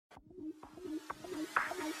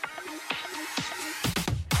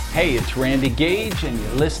Hey, it's Randy Gage, and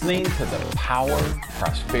you're listening to the Power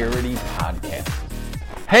Prosperity Podcast.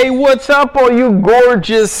 Hey, what's up, all you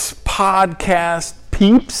gorgeous podcast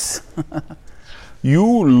peeps? You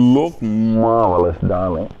look marvelous,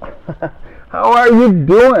 darling. How are you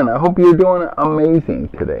doing? I hope you're doing amazing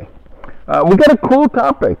today. We got a cool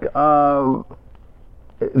topic. The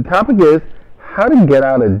topic is how to get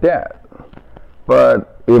out of debt.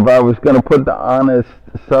 But if I was going to put the honest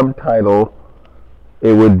subtitle,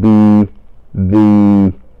 it would be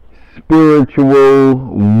the spiritual,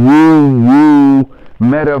 woo-woo,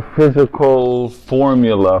 metaphysical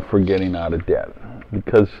formula for getting out of debt.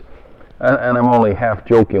 Because, and I'm only half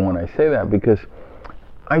joking when I say that, because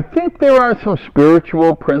I think there are some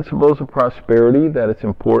spiritual principles of prosperity that it's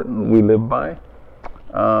important we live by.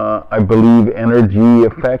 I believe energy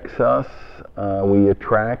affects us. We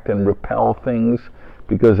attract and repel things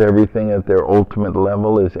because everything at their ultimate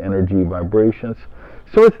level is energy vibrations.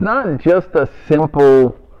 So it's not just a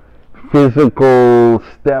simple physical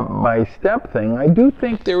step-by-step thing. I do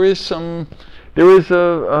think there is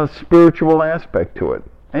a spiritual aspect to it.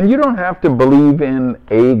 And you don't have to believe in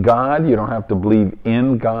a God. You don't have to believe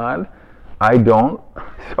in God. I don't.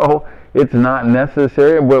 So it's not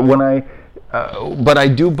necessary. But I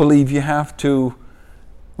do believe you have to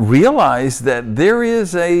realize that there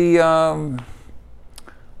is a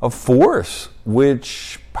force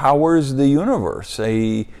which powers the universe.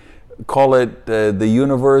 Call it the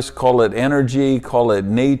universe, call it energy, call it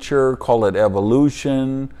nature, call it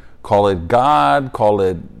evolution, call it God, call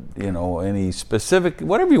it, any specific,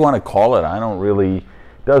 whatever you want to call it. I don't really,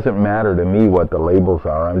 doesn't matter to me what the labels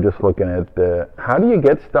are. I'm just looking at how do you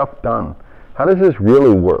get stuff done? How does this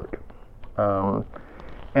really work? And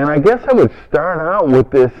I guess I would start out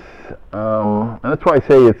with this, and that's why I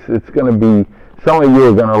say it's going to be, some of you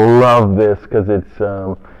are going to love this because it's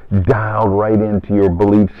dialed right into your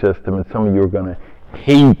belief system, and some of you are going to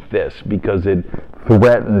hate this because it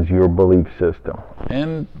threatens your belief system.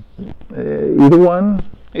 And either one,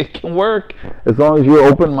 it can work as long as you're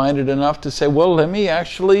open-minded enough to say, well, let me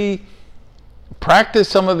actually practice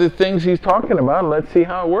some of the things he's talking about. Let's see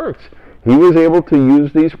how it works. He was able to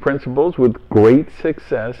use these principles with great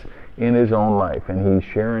success in his own life, and he's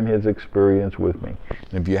sharing his experience with me.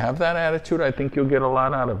 And if you have that attitude, I think you'll get a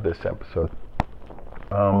lot out of this episode.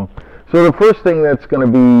 So the first thing that's going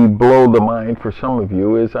to be blow the mind for some of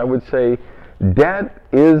you is, I would say, debt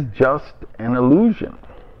is just an illusion.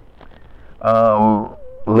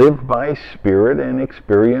 Live by spirit and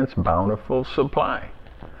experience bountiful supply.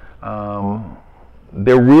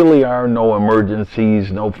 There really are no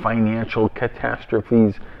emergencies, no financial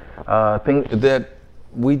catastrophes, things that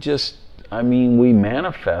we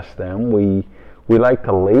manifest them, we like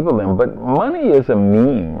to label them, but money is a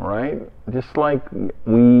meme, right? Just like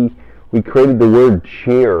we created the word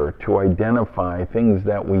chair to identify things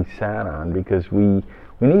that we sat on, because we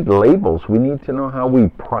need labels. We need to know how we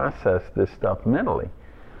process this stuff mentally.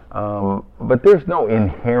 But there's no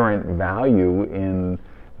inherent value in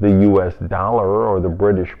the US dollar or the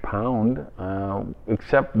British pound,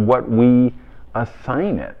 except what we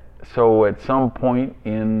assign it. So at some point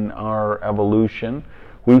in our evolution,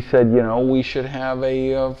 we said, we should have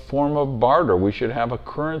a form of barter. We should have a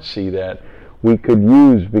currency that we could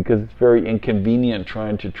use, because it's very inconvenient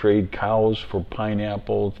trying to trade cows for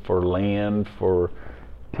pineapples, for land, for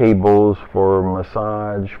tables, for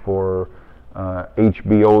massage, for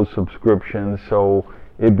HBO subscriptions. So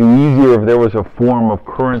it'd be easier if there was a form of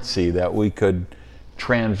currency that we could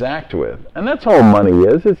transact with. And that's all money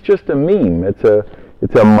is. It's just a meme. It's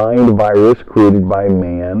a mind virus created by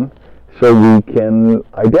man, so we can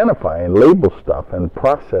identify and label stuff and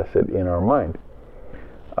process it in our mind.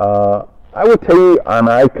 I would tell you, and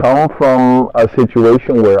I come from a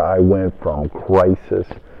situation where I went from crisis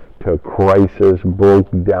to crisis,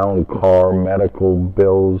 broke down car, medical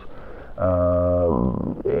bills,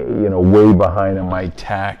 way behind on my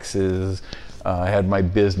taxes. I had my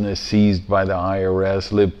business seized by the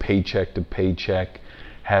IRS, lived paycheck to paycheck,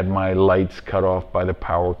 had my lights cut off by the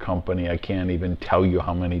power company. I can't even tell you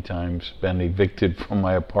how many times been evicted from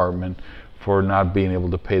my apartment for not being able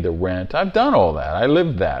to pay the rent. I've done all that. I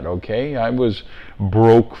lived that, okay? I was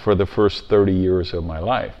broke for the first 30 years of my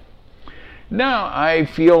life. Now I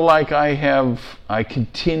feel like I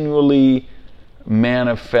continually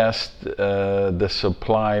manifest the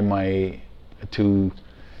supply to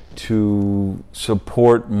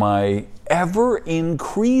support my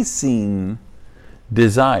ever-increasing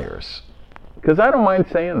desires. Because I don't mind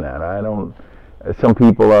saying that. Some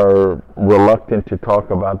people are reluctant to talk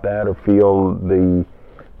about that, or feel the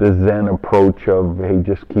Zen approach of, hey,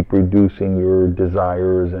 just keep reducing your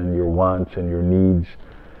desires and your wants and your needs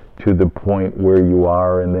to the point where you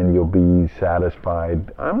are and then you'll be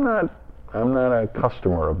satisfied. I'm not a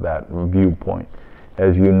customer of that viewpoint.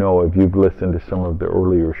 As you know, if you've listened to some of the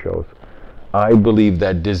earlier shows, I believe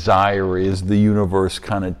that desire is the universe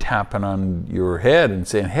kind of tapping on your head and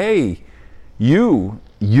saying, hey,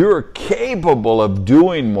 you're capable of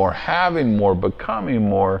doing more, having more, becoming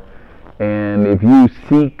more. And if you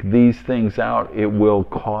seek these things out, it will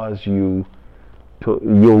cause you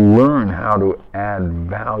you'll learn how to add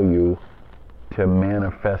value to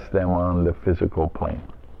manifest them on the physical plane.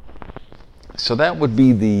 So that would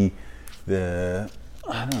be the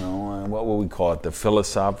I don't know, what would we call it, the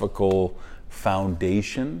philosophical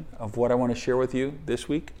foundation of what I want to share with you this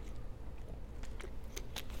week.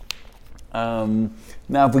 Now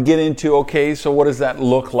if we get into, okay, so what does that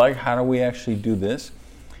look like? How do we actually do this?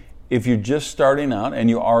 If you're just starting out and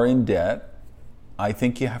you are in debt, I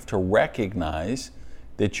think you have to recognize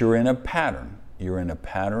that you're in a pattern. You're in a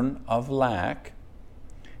pattern of lack,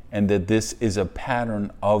 and that this is a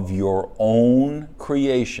pattern of your own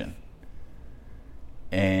creation.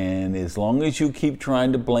 And as long as you keep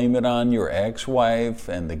trying to blame it on your ex-wife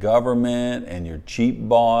and the government and your cheap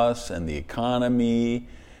boss and the economy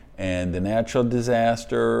and the natural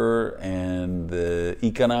disaster and the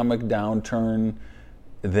economic downturn,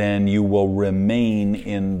 then you will remain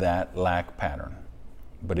in that lack pattern.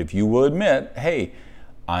 But if you will admit, hey,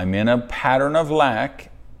 I'm in a pattern of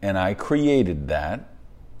lack and I created that,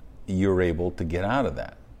 you're able to get out of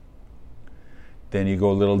that. Then you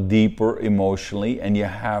go a little deeper emotionally and you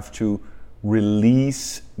have to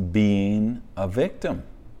release being a victim.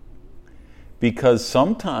 Because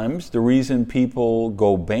sometimes the reason people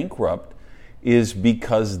go bankrupt is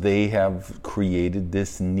because they have created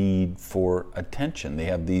this need for attention. They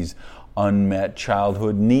have these unmet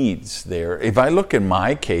childhood needs there. If I look at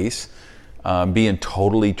my case, being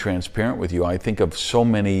totally transparent with you, I think of so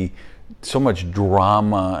much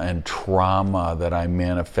drama and trauma that I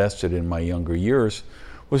manifested in my younger years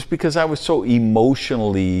was because I was so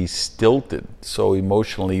emotionally stilted, so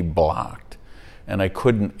emotionally blocked. And I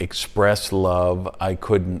couldn't express love, I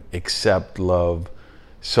couldn't accept love.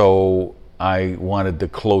 So I wanted the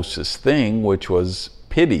closest thing, which was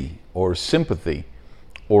pity or sympathy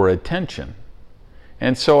or attention.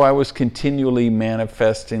 And so I was continually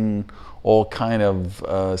manifesting all kind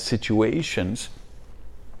of situations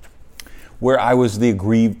where I was the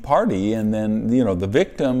aggrieved party and then, the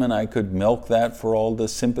victim, and I could milk that for all the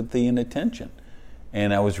sympathy and attention.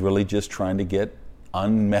 And I was really just trying to get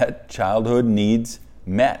unmet childhood needs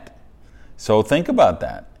met. So think about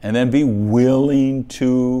that and then be willing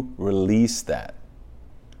to release that.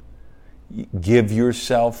 Give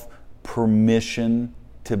yourself permission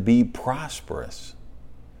to be prosperous.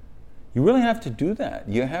 You really have to do that.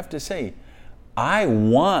 You have to say, I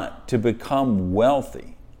want to become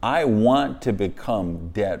wealthy. I want to become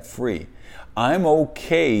debt-free. I'm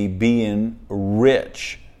okay being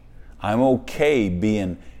rich. I'm okay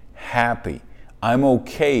being happy. I'm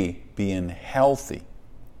okay being healthy.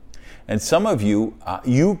 And some of you,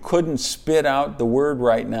 you couldn't spit out the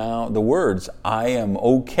words, I am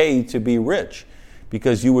okay to be rich,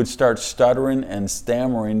 because you would start stuttering and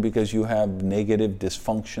stammering because you have negative,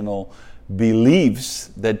 dysfunctional beliefs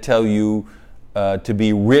that tell you to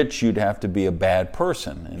be rich, you'd have to be a bad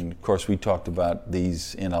person. And of course, we talked about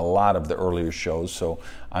these in a lot of the earlier shows, so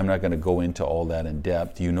I'm not going to go into all that in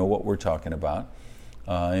depth. You know what we're talking about.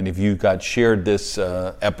 And if you got shared this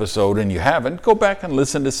episode and you haven't, go back and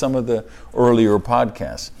listen to some of the earlier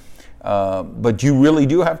podcasts. But you really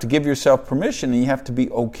do have to give yourself permission, and you have to be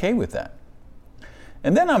okay with that.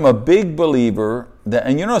 And then I'm a big believer that,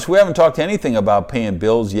 and you notice we haven't talked anything about paying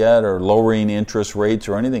bills yet or lowering interest rates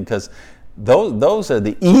or anything, because those are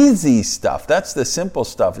the easy stuff. That's the simple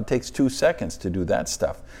stuff. It takes 2 seconds to do that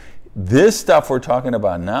stuff. This stuff we're talking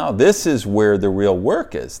about now, this is where the real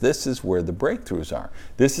work is. This is where the breakthroughs are.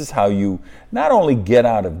 This is how you not only get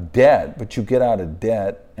out of debt, but you get out of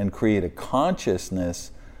debt and create a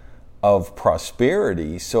consciousness of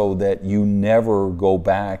prosperity so that you never go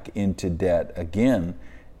back into debt again,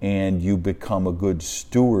 and you become a good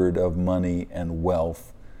steward of money and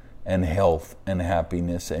wealth and health and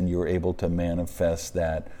happiness, and you're able to manifest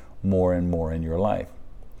that more and more in your life.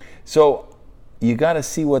 So you got to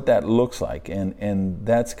see what that looks like, and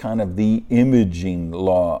that's kind of the imaging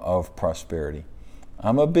law of prosperity.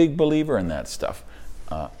 I'm a big believer in that stuff.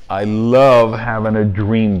 I love having a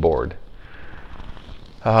dream board.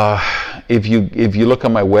 If you look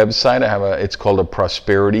on my website, it's called a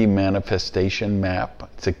Prosperity Manifestation Map.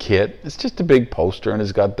 It's a kit. It's just a big poster, and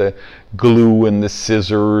it's got the glue and the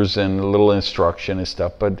scissors and a little instruction and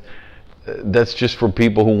stuff. But that's just for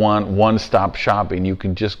people who want one-stop shopping. You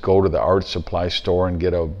can just go to the art supply store and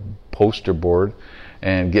get a poster board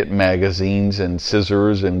and get magazines and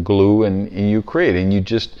scissors and glue, and you create. And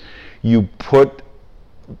you put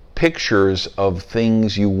pictures of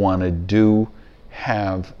things you want to do,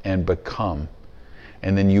 have, and become.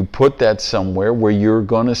 And then you put that somewhere where you're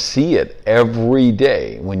going to see it every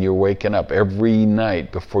day when you're waking up, every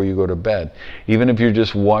night before you go to bed. Even if you're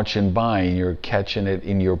just watching by and you're catching it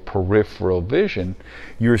in your peripheral vision,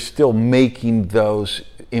 you're still making those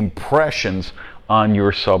impressions on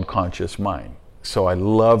your subconscious mind. So I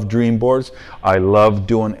love dream boards. I love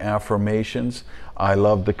doing affirmations. I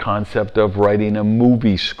love the concept of writing a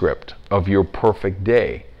movie script of your perfect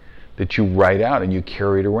day that you write out and you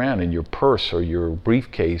carry it around in your purse or your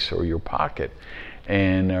briefcase or your pocket.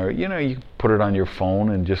 And, you put it on your phone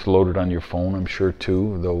and just load it on your phone, I'm sure,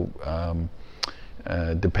 too, though,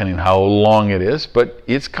 depending how long it is. But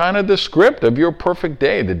it's kind of the script of your perfect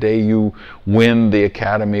day. The day you win the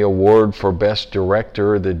Academy Award for Best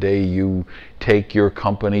Director, the day you take your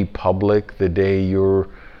company public, the day your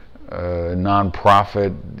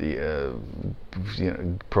nonprofit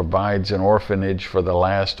provides an orphanage for the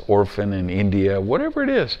last orphan in India, whatever it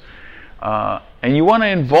is. And you want to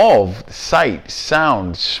involve sight,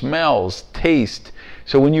 sound, smells, taste.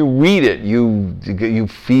 So when you read it, you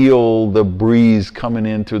feel the breeze coming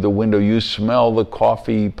in through the window. You smell the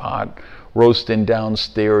coffee pot roasting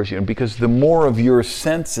downstairs. Because the more of your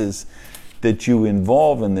senses that you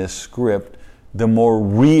involve in this script, the more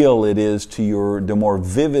real it is the more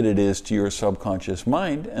vivid it is to your subconscious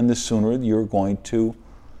mind, and the sooner you're going to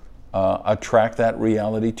attract that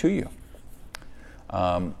reality to you.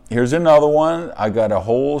 Here's another one. I got a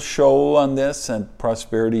whole show on this on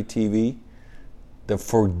Prosperity TV. The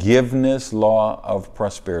forgiveness law of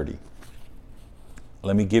prosperity.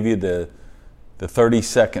 Let me give you the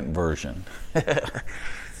 30-second version.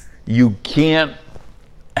 You can't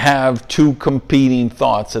have two competing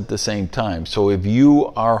thoughts at the same time. So if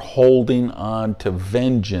you are holding on to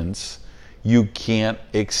vengeance, you can't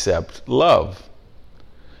accept love.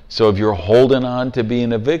 So if you're holding on to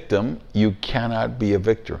being a victim, you cannot be a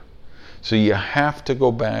victor. So you have to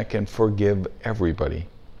go back and forgive everybody,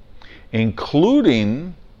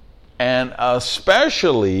 including and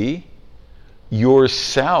especially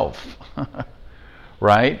yourself,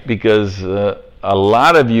 right? Because a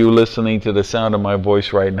lot of you listening to the sound of my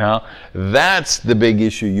voice right now, that's the big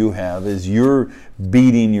issue you have, is you're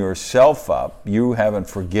beating yourself up. You haven't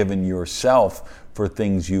forgiven yourself for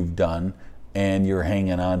things you've done, and you're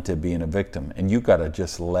hanging on to being a victim. And you got to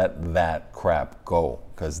just let that crap go,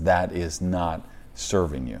 because that is not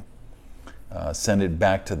serving you. Send it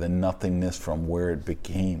back to the nothingness from where it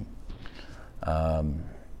became.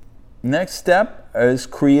 Next step is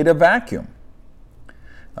create a vacuum.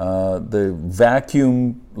 The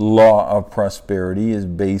vacuum law of prosperity is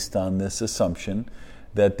based on this assumption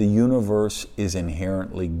that the universe is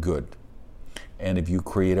inherently good. And if you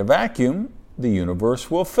create a vacuum, the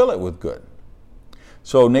universe will fill it with good.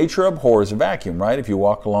 So nature abhors a vacuum, right? If you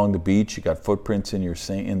walk along the beach, you got footprints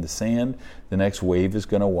in the sand, the next wave is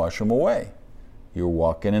going to wash them away. You're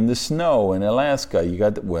walking in the snow in Alaska,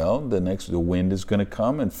 the wind is going to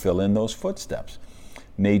come and fill in those footsteps.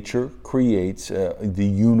 Nature creates, the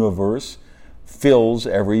universe fills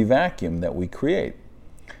every vacuum that we create.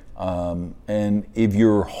 And if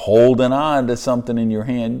you're holding on to something in your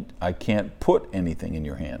hand, I can't put anything in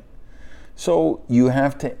your hand. So you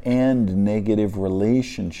have to end negative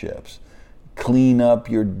relationships. Clean up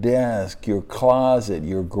your desk, your closet,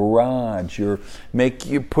 your garage,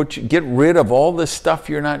 get rid of all the stuff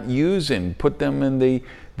you're not using. Put them in the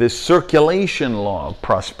circulation law of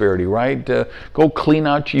prosperity, right? Go clean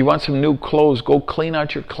out, you want some new clothes, go clean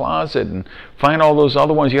out your closet and find all those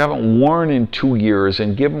other ones you haven't worn in 2 years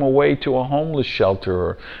and give them away to a homeless shelter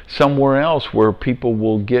or somewhere else where people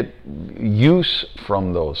will get use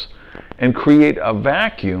from those. And create a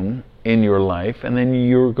vacuum in your life, and then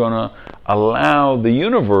you're going to allow the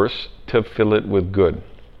universe to fill it with good.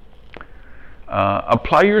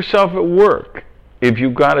 Apply yourself at work. If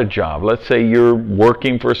you've got a job, let's say you're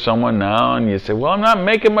working for someone now and you say, well, I'm not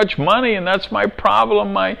making much money and that's my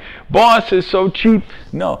problem. My boss is so cheap.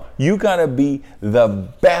 No, you got to be the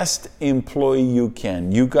best employee you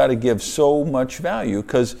can. You got to give so much value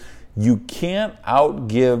because you can't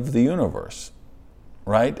outgive the universe.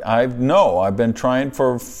 right? I've been trying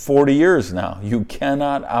for 40 years now. You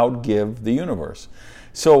cannot outgive the universe.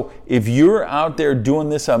 So if you're out there doing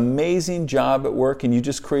this amazing job at work and you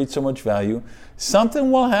just create so much value,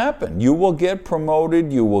 something will happen. You will get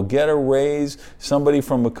promoted, you will get a raise, somebody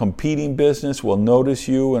from a competing business will notice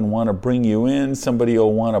you and want to bring you in, somebody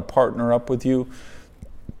will want to partner up with you.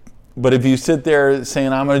 But if you sit there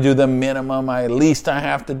saying, I'm going to do the minimum, at least I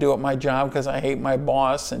have to do at my job because I hate my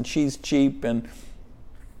boss and she's cheap, and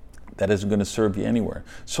that isn't going to serve you anywhere.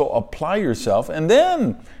 So apply yourself, and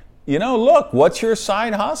then, look, what's your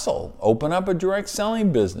side hustle? Open up a direct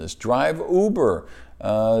selling business, drive Uber,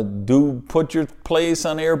 put your place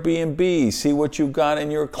on Airbnb, see what you've got in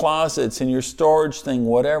your closets, in your storage thing,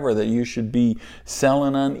 whatever, that you should be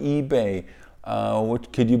selling on eBay.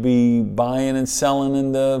 What could you be buying and selling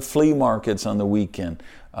in the flea markets on the weekend?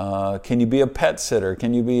 Can you be a pet sitter?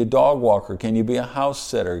 Can you be a dog walker? Can you be a house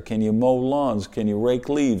sitter? Can you mow lawns? Can you rake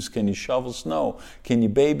leaves? Can you shovel snow? Can you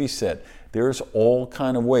babysit? There's all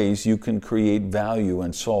kind of ways you can create value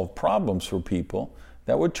and solve problems for people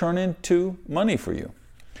that would turn into money for you.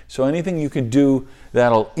 So anything you can do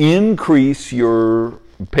that'll increase your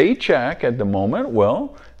paycheck at the moment,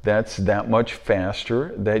 well, that's that much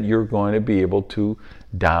faster that you're going to be able to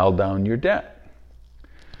dial down your debt.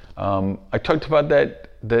 I talked about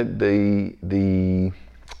the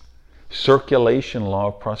circulation law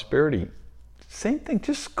of prosperity. Same thing,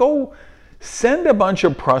 just go send a bunch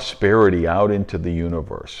of prosperity out into the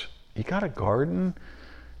universe. You got a garden?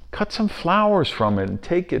 Cut some flowers from it and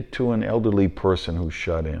take it to an elderly person who's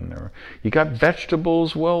shut in. Or you got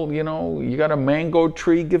vegetables? Well, you got a mango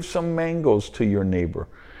tree, give some mangoes to your neighbor.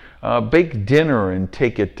 Bake dinner and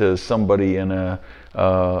take it to somebody in a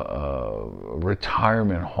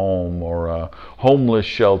retirement home or a homeless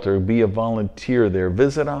shelter. Be a volunteer there.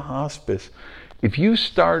 Visit a hospice. If you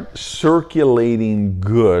start circulating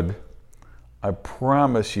good, I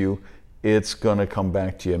promise you it's going to come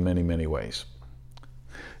back to you in many, many ways.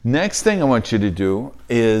 Next thing I want you to do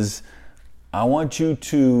is I want you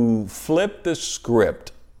to flip the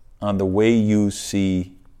script on the way you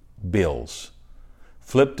see bills.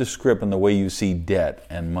 Flip the script on the way you see debt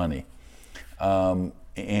and money.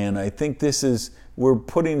 And I think we're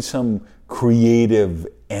putting some creative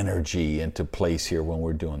energy into place here when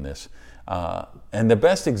we're doing this. And the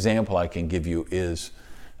best example I can give you is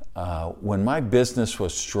when my business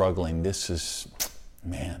was struggling.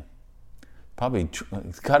 Probably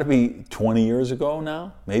it's got to be 20 years ago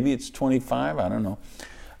now. Maybe it's 25, I don't know.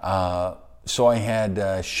 So I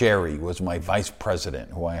had Sherry was my vice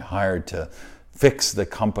president, who I hired to fix the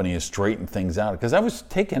company and straighten things out, because I was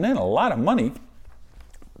taking in a lot of money,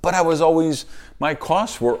 but my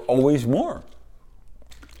costs were always more.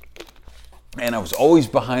 And I was always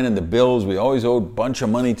behind in the bills. We always owed a bunch of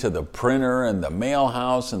money to the printer and the mail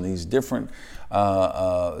house and these different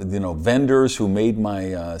vendors who made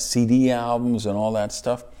my CD albums and all that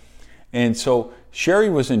stuff. And so Sherry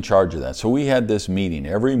was in charge of that. So we had this meeting.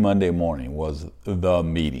 Every Monday morning was the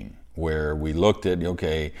meeting where we looked at,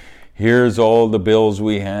 okay, here's all the bills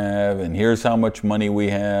we have, and here's how much money we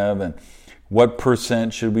have, and what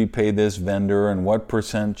percent should we pay this vendor, and what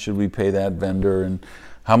percent should we pay that vendor, and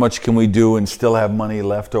how much can we do and still have money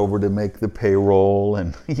left over to make the payroll,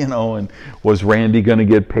 and and was Randy going to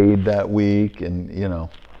get paid that week, and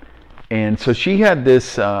so she had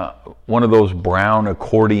this one of those brown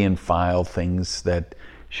accordion file things that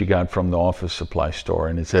she got from the office supply store,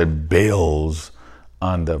 and it said bills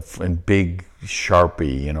in big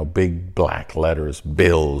Sharpie, big black letters,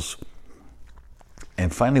 bills.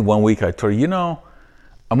 And finally one week I told her,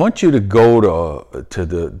 I want you to go to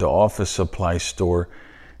the office supply store,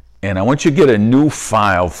 and I want you to get a new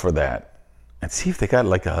file for that and see if they got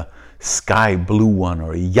like a sky blue one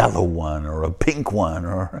or a yellow one or a pink one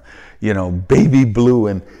or baby blue,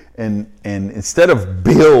 and instead of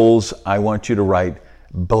bills I want you to write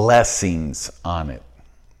blessings on it,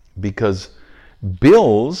 because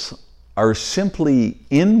bills are simply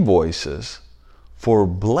invoices for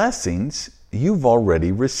blessings you've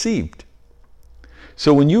already received.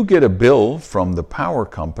 So when you get a bill from the power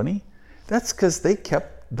company, that's because they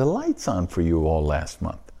kept the lights on for you all last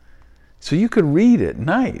month. So you could read at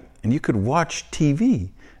night, and you could watch TV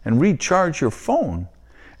and recharge your phone.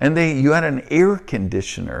 And you had an air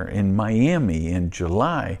conditioner in Miami in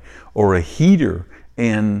July, or a heater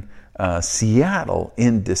in Seattle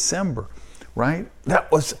in December, right?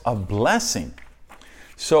 That was a blessing.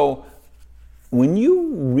 So when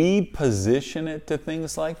you reposition it to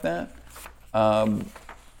things like that,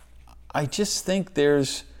 I just think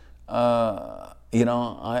there's, I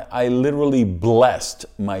literally blessed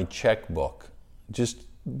my checkbook just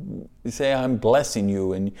say, I'm blessing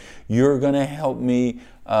you and you're going to help me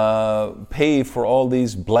pay for all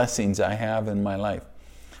these blessings I have in my life.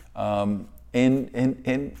 I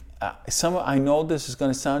know this is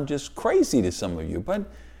going to sound just crazy to some of you, but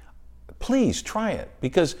please try it.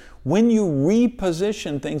 Because when you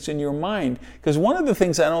reposition things in your mind, because one of the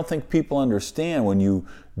things I don't think people understand when you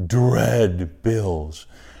dread bills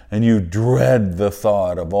and you dread the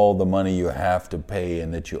thought of all the money you have to pay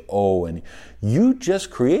and that you owe, and you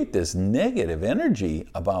just create this negative energy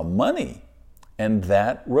about money, and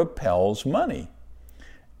that repels money.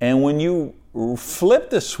 And when you flip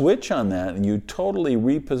the switch on that and you totally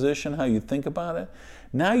reposition how you think about it,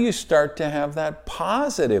 now you start to have that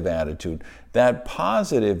positive attitude, that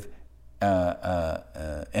positive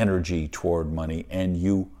energy toward money, and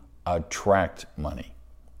you attract money.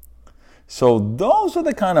 So those are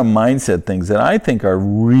the kind of mindset things that I think are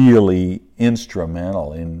really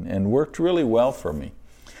instrumental and worked really well for me.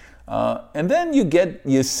 And then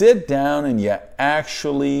you sit down and you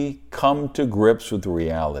actually come to grips with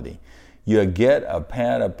reality. You get a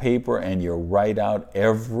pad of paper and you write out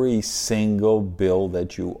every single bill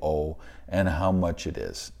that you owe and how much it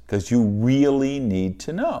is, because you really need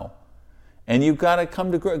to know. And you've got to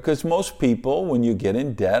come to grips, because most people, when you get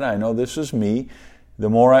in debt, I know this was me, the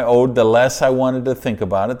more I owed, the less I wanted to think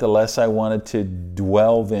about it, the less I wanted to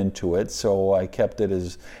delve into it, so I kept it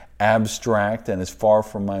as abstract and as far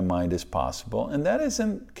from my mind as possible. And that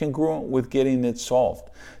isn't congruent with getting it solved.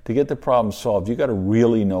 To get the problem solved, you got to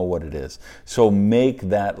really know what it is. So make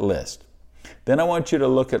that list. Then I want you to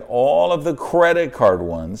look at all of the credit card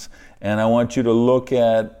ones, and I want you to look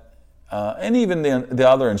at, and even the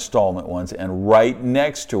other installment ones, and right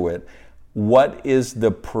next to it, what is the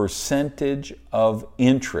percentage of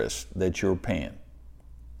interest that you're paying?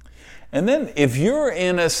 And then if you're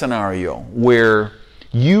in a scenario where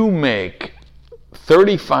you make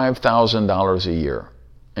 $35,000 a year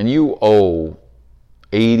and you owe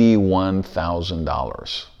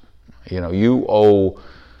 $81,000, you owe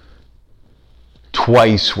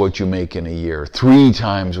twice what you make in a year, 3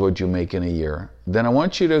 times what you make in a year, then I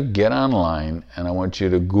want you to get online and I want you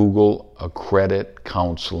to Google a credit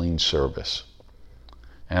counseling service.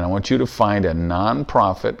 And I want you to find a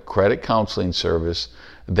nonprofit credit counseling service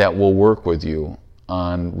that will work with you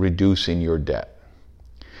on reducing your debt.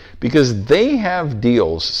 Because they have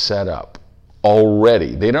deals set up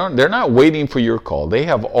already. They're not waiting for your call. They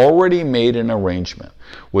have already made an arrangement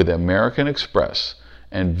with American Express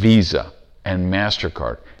and Visa and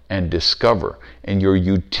MasterCard and Discover and your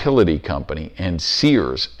utility company and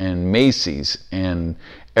Sears and Macy's and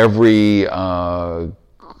every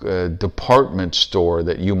department store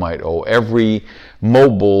that you might owe, every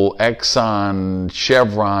Mobil, Exxon,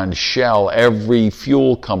 Chevron, Shell, every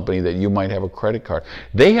fuel company that you might have a credit card.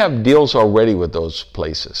 They have deals already with those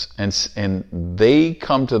places. And they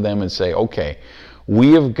come to them and say, okay,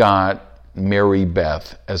 we have got Mary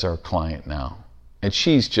Beth as our client now. And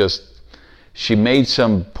she made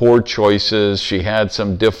some poor choices, she had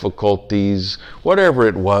some difficulties, whatever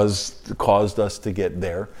it was that caused us to get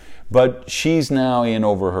there. But she's now in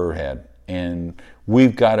over her head, and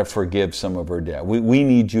we've got to forgive some of her debt. We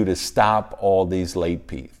need you to stop all these late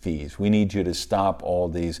fees. We need you to stop all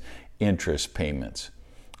these interest payments.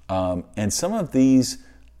 And some of these,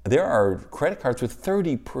 there are credit cards with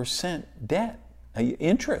 30% debt,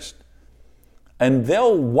 interest. And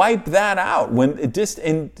they'll wipe that out just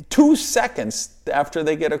in 2 seconds after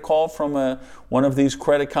they get a call from one of these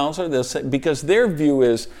credit counselors. They'll say, because their view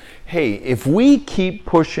is, hey, if we keep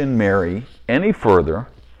pushing Mary any further,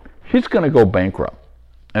 she's going to go bankrupt.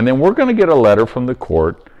 And then we're going to get a letter from the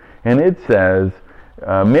court, and it says,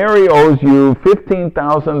 Mary owes you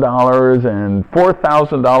 $15,000 and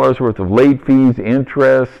 $4,000 worth of late fees,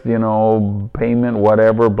 interest, payment,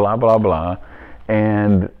 whatever, blah, blah, blah.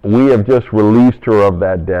 And we have just released her of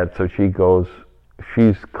that debt, so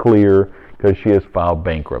she's clear because she has filed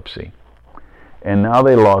bankruptcy. And now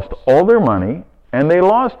they lost all their money, and they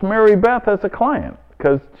lost Mary Beth as a client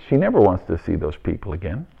because she never wants to see those people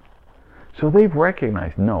again. So they've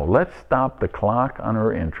recognized, no, let's stop the clock on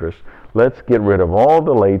her interest. Let's get rid of all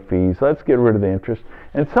the late fees. Let's get rid of the interest.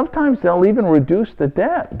 And sometimes they'll even reduce the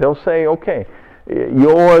debt. They'll say, okay, you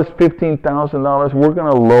owe us $15,000. We're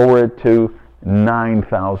going to lower it to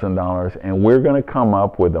 $9,000, and we're going to come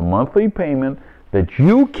up with a monthly payment that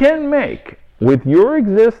you can make with your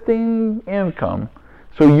existing income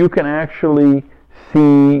so you can actually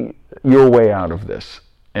see your way out of this.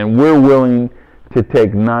 And we're willing to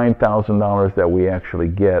take $9,000 that we actually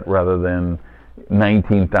get rather than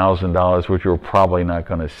 $19,000, which you're probably not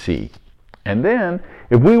going to see. And then,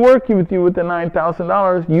 if we work with you with the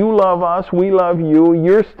 $9,000, you love us, we love you,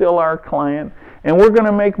 you're still our client, and we're going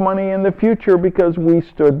to make money in the future because we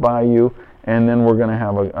stood by you, and then we're going to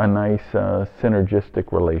have a nice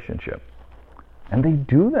synergistic relationship. And they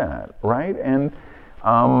do that, right? And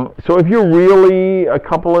so if you're really a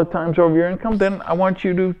couple of times over your income, then I want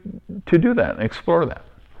you to do that and explore that.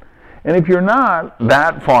 And if you're not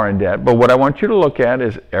that far in debt, but what I want you to look at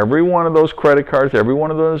is every one of those credit cards, every one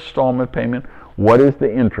of those installment payment, what is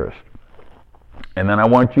the interest? And then I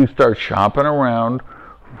want you to start shopping around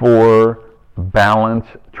for balance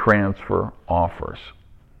transfer offers,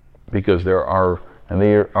 because there are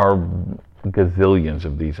gazillions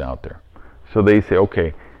of these out there. So they say,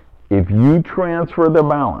 okay, if you transfer the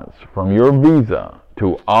balance from your Visa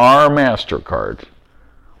to our MasterCard,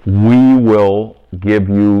 we will give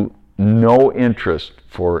you no interest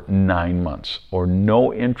for 9 months or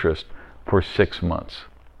no interest for 6 months.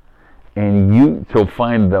 And so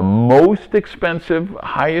find the most expensive,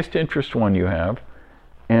 highest interest one you have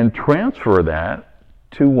and transfer that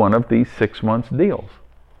to one of these 6 months deals.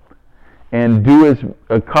 And do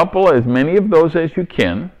as many of those as you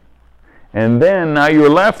can. And then now you're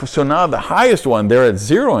left, so now the highest one, they're at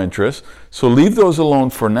 0 interest, so leave those alone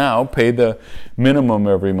for now, pay the minimum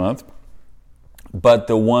every month. But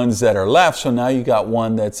the ones that are left, so now you got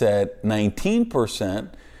one that's at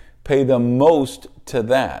 19%, pay the most to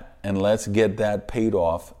that, and let's get that paid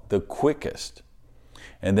off the quickest.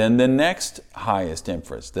 And then the next highest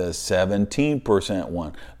interest, the 17%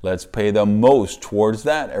 one, let's pay the most towards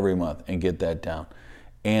that every month and get that down.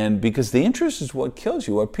 And because the interest is what kills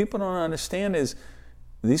you. What people don't understand is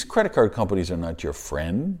these credit card companies are not your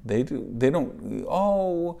friend. They don't,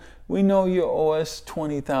 oh, we know you owe us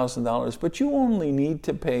 $20,000, but you only need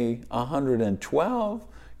to pay $112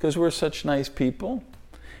 because we're such nice people.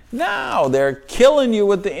 Now they're killing you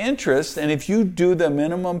with the interest, and if you do the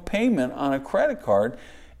minimum payment on a credit card,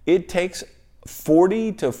 it takes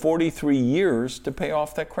 40 to 43 years to pay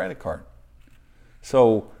off that credit card.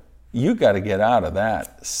 So you got to get out of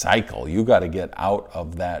that cycle. You got to get out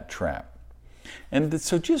of that trap. And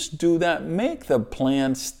so just do that. Make the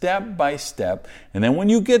plan step by step. And then when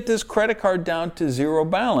you get this credit card down to 0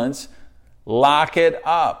 balance, lock it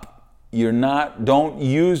up. Don't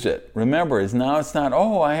use it. Remember, it's not,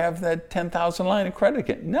 oh, I have that 10,000 line of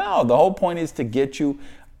credit. No, the whole point is to get you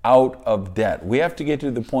out of debt. We have to get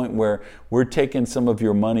to the point where we're taking some of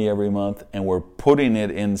your money every month and we're putting it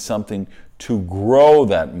in something to grow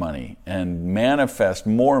that money and manifest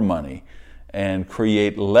more money and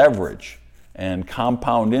create leverage and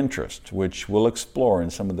compound interest, which we'll explore in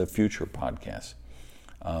some of the future podcasts.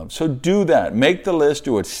 So do that. Make the list.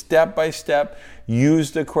 Do it step by step. Use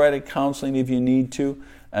the credit counseling if you need to,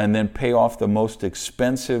 and then pay off the most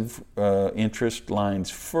expensive interest lines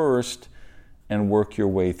first and work your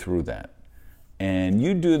way through that. And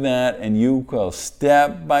you do that, and you go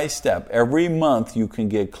step by step. Every month you can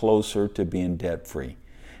get closer to being debt-free.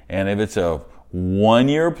 And if it's a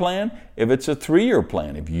 1-year plan, if it's a 3-year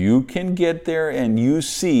plan, if you can get there and you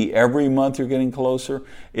see every month you're getting closer,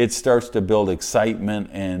 it starts to build excitement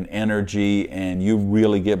and energy, and you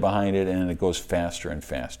really get behind it, and it goes faster and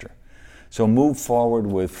faster. So move forward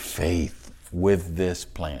with faith with this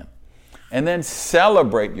plan. And then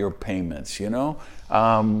celebrate your payments,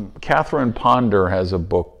 Catherine Ponder has a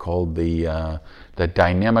book called The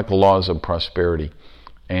Dynamic Laws of Prosperity,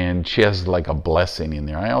 and she has like a blessing in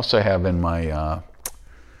there. I also have in my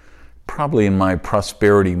probably in my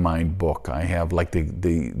Prosperity Mind book, I have like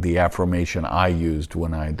the affirmation I used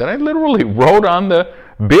that I literally wrote on the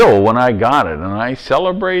bill when I got it, and I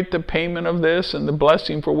celebrate the payment of this and the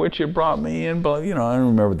blessing for which it brought me in. I don't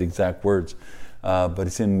remember the exact words. But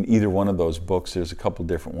it's in either one of those books. There's a couple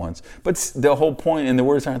different ones. But the whole point, and the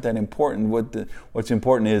words aren't that important. What's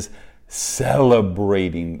important is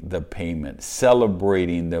celebrating the payment,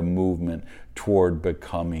 celebrating the movement toward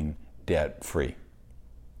becoming debt-free.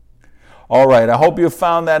 All right, I hope you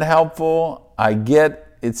found that helpful. I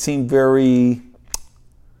get it seemed very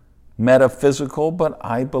metaphysical, but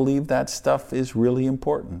I believe that stuff is really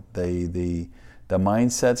important. The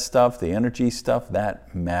mindset stuff, the energy stuff,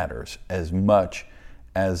 that matters as much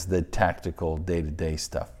as the tactical day-to-day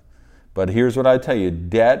stuff. But here's what I tell you.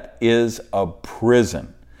 Debt is a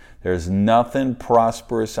prison. There's nothing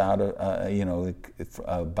prosperous about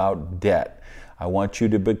debt. I want you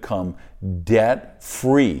to become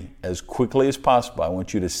debt-free as quickly as possible. I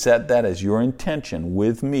want you to set that as your intention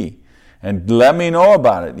with me. And let me know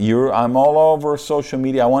about it. I'm all over social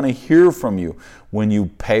media. I want to hear from you when you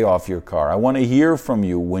pay off your car. I want to hear from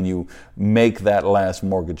you when you make that last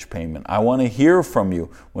mortgage payment. I want to hear from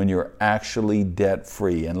you when you're actually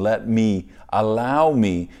debt-free. And allow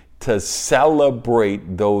me to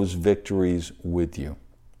celebrate those victories with you.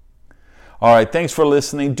 All right, thanks for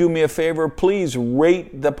listening. Do me a favor, please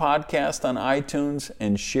rate the podcast on iTunes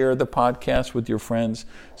and share the podcast with your friends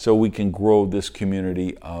so we can grow this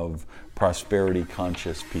community of prosperity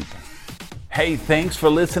conscious people. Hey, thanks for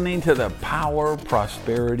listening to the Power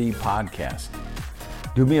Prosperity Podcast.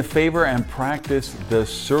 Do me a favor and practice the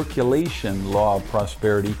circulation law of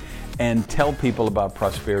prosperity and tell people about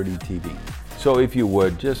Prosperity TV. So if you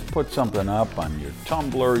would, just put something up on your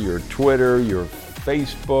Tumblr, your Twitter, your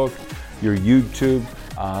Facebook, your YouTube.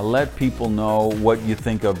 Let people know what you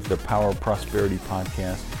think of the Power Prosperity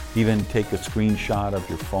Podcast. Even take a screenshot of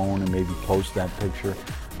your phone and maybe post that picture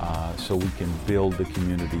so we can build the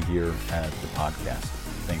community here at the podcast.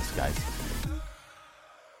 Thanks, guys.